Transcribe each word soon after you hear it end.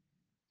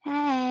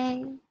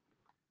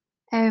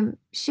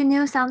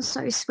Chanel sounds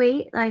so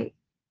sweet. Like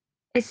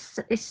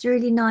it's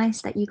really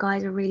nice that you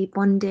guys are really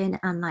bonding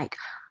and like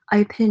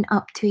opening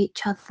up to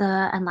each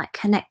other and like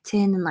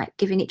connecting and like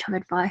giving each other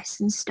advice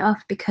and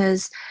stuff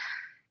because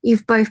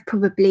you've both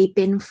probably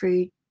been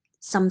through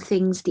some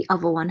things the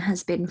other one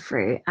has been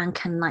through and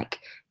can like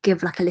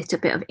give like a little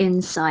bit of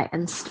insight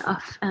and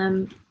stuff.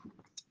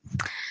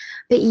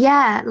 But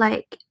yeah,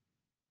 like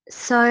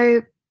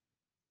so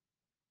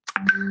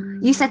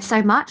you said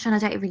so much and I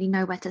don't really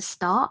know where to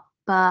start.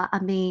 But I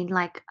mean,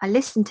 like, I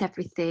listened to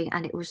everything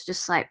and it was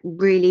just like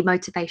really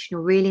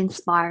motivational, really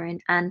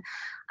inspiring. And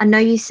I know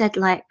you said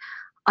like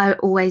I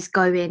always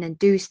go in and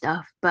do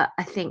stuff, but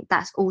I think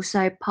that's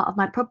also part of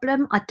my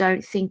problem. I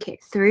don't think it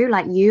through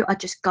like you. I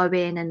just go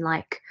in and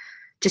like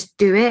just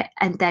do it.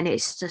 And then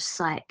it's just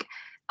like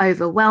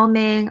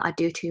overwhelming. I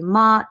do too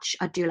much.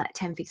 I do like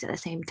 10 things at the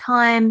same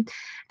time.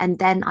 And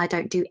then I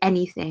don't do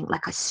anything.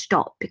 Like, I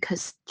stop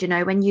because, you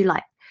know, when you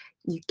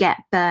get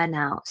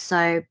burnout.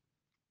 So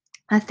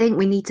I think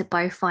we need to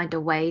both find a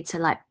way to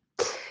like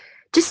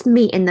just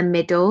meet in the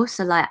middle.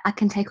 So like I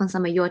can take on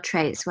some of your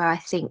traits where I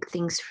think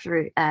things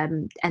through,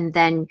 and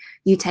then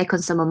you take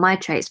on some of my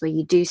traits where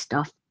you do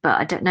stuff, but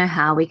I don't know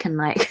how we can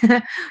like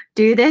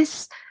do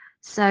this.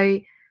 So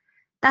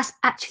that's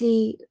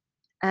actually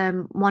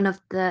one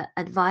of the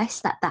advice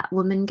that that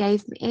woman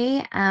gave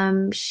me.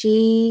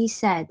 She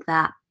said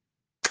that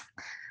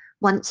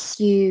once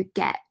you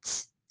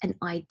get an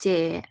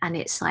idea and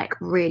it's like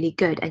really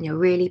good and you're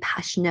really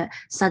passionate,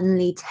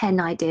 suddenly 10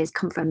 ideas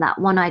come from that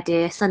one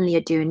idea. Suddenly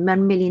you're doing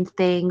 1 million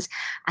things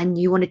and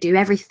you want to do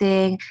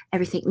everything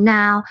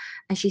now.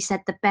 And she said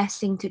the best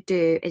thing to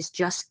do is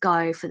just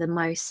go for the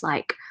most,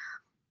 like,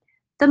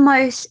 the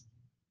most,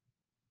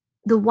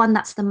 the one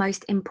that's the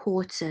most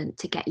important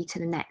to get you to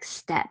the next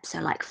step. So,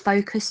 like,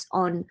 focus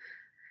on,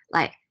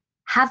 like,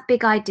 have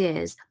big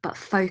ideas but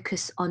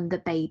focus on the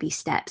baby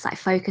steps, like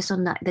focus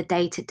on like the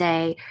day to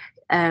day,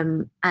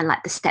 and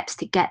like the steps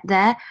to get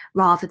there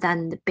rather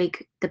than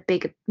the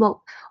bigger,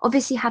 well,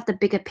 obviously have the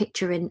bigger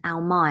picture in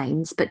our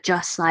minds, but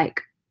just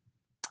like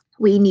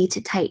we need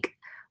to take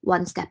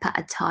one step at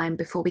a time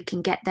before we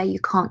can get there. You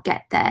can't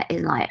get there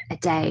in like a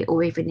day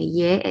or even a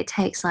year. It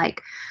takes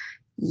like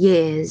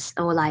years,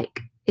 or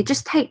like it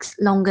just takes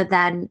longer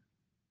than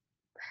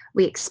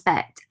we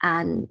expect.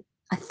 And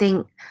I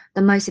think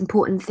the most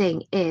important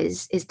thing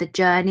is the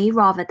journey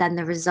rather than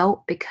the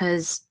result,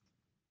 because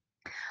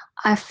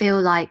I feel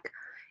like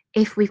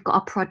if we've got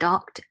a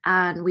product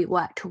and we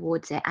work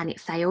towards it and it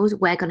fails,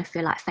 we're going to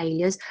feel like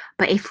failures.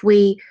 But if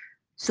we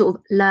sort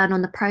of learn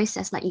on the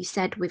process, like you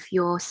said with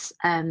your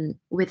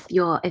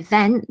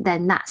event,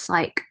 then that's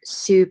like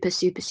super,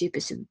 super,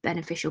 super, super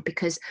beneficial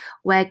because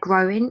we're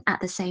growing at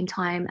the same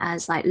time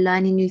as like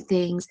learning new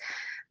things,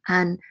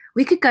 and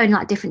we could go in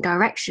like different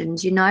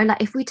directions, you know,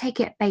 like if we take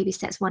it baby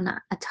steps one at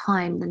a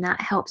time, then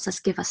that helps us,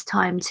 give us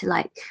time to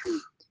like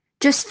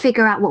just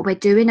figure out what we're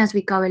doing as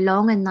we go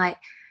along and like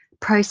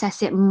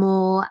process it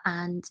more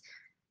and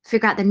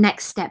figure out the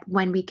next step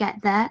when we get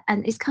there.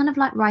 And it's kind of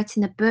like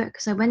writing a book.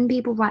 So when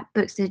people write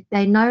books,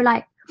 they know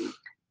like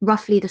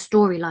roughly the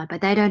storyline,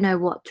 but they don't know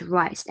what to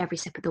write every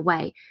step of the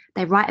way.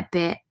 They write a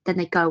bit, then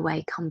they go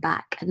away, come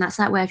back. And that's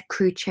like where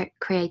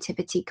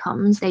creativity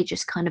comes. They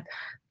just kind of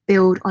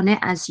build on it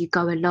as you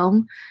go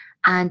along.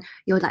 And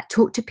you'll like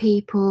talk to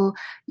people,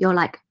 you'll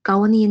like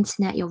go on the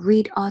internet, you'll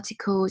read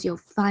articles, you'll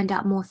find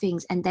out more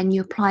things, and then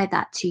you apply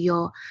that to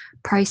your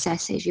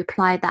processes, you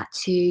apply that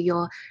to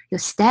your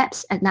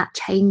steps, and that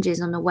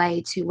changes on the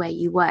way to where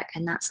you work.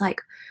 And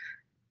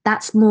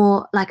that's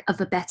more like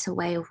of a better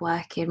way of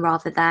working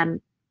rather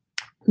than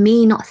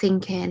me not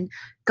thinking,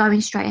 going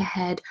straight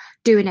ahead,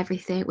 doing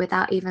everything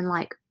without even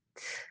like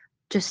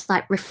just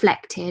like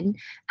reflecting,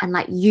 and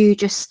like you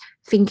just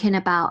thinking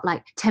about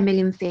like 10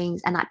 million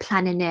things and like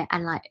planning it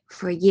and like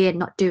for a year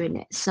not doing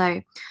it. So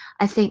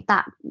I think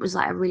that was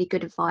like a really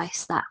good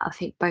advice that I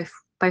think both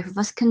of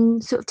us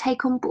can sort of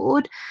take on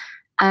board.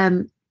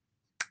 um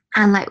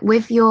and like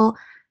with your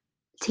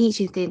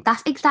teaching thing,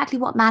 that's exactly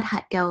what Mad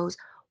Hat Girls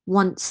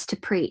wants to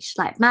preach.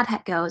 Like Mad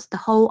Hat Girls, the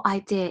whole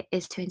idea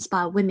is to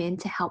inspire women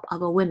to help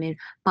other women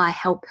by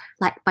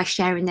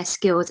sharing their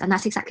skills. And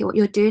that's exactly what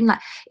you're doing.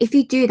 Like if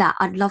you do that,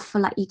 I'd love for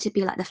like you to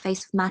be like the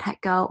face of Mad Hat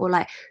Girl, or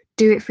like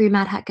do it through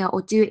Mad Hat Girl,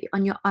 or do it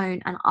on your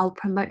own and I'll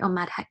promote on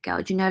Mad Hat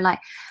Girl. Do you know, like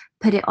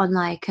put it on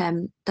like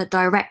the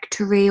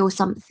directory or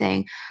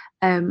something.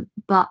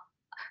 But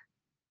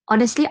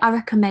honestly, I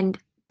recommend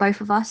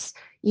both of us.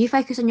 You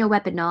focus on your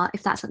webinar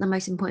if that's like the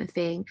most important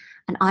thing,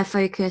 and I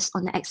focus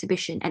on the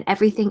exhibition, and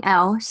everything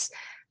else.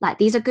 Like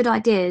these are good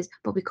ideas,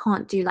 but we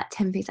can't do like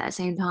 10 things at the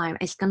same time.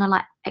 It's gonna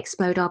like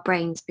explode our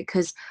brains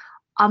because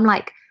I'm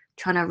like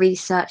trying to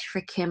research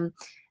freaking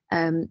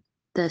um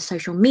the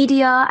social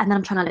media, and then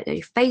I'm trying to like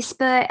do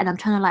Facebook, and I'm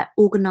trying to like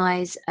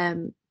organize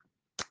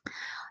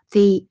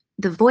the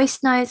voice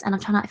notes, and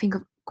I'm trying to like, think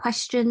of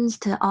questions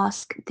to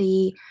ask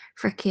the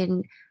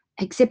freaking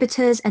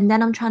exhibitors, and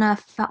then I'm trying to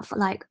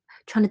like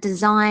trying to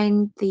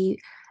design the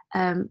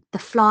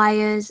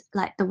flyers,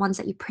 like the ones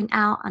that you print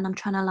out, and I'm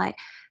trying to like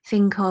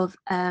think of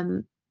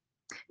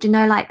do you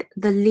know, like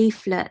the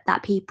leaflet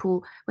that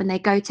people when they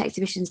go to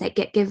exhibitions they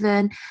get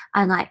given,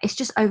 and like it's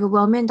just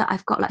overwhelming that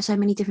I've got like so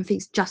many different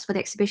things just for the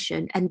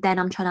exhibition, and then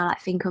I'm trying to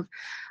like think of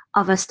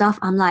other stuff.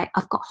 I'm like,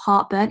 I've got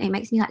heartburn. It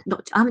makes me like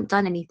not. I haven't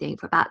done anything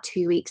for about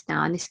 2 weeks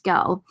now, and this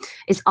girl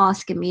is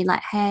asking me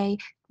like, "Hey,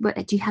 what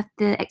do you have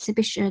the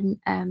exhibition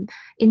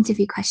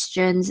interview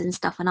questions and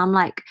stuff?" And I'm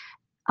like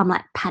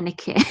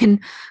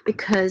panicking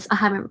because I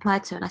haven't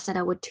replied to her, and I said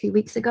I would 2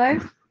 weeks ago.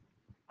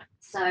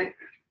 So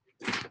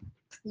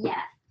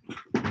yeah,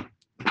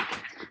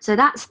 so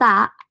that's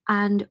that,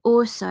 and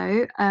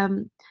also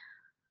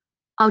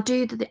I'll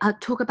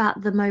talk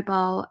about the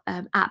mobile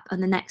app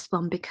on the next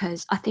one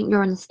because I think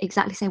you're on the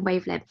exactly same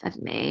wavelength as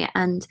me,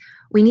 and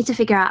we need to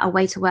figure out a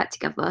way to work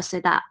together so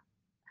that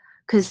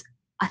because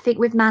I think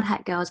with Mad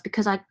Hat Girls,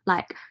 because I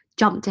like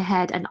jumped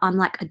ahead and I'm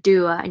like a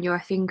doer and you're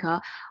a thinker,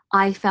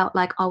 I felt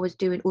like I was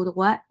doing all the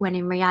work when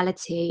in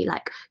reality,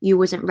 like you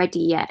wasn't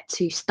ready yet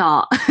to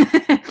start.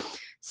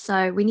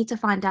 So we need to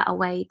find out a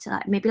way to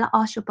like maybe like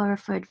ask your borough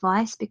for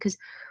advice because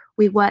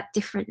we work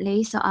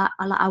differently. So I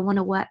want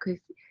to work with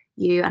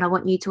you and I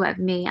want you to work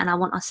with me and I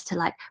want us to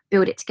like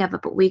build it together.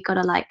 But we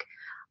gotta like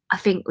I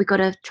think we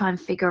gotta try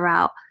and figure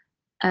out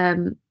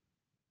um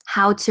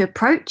how to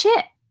approach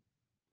it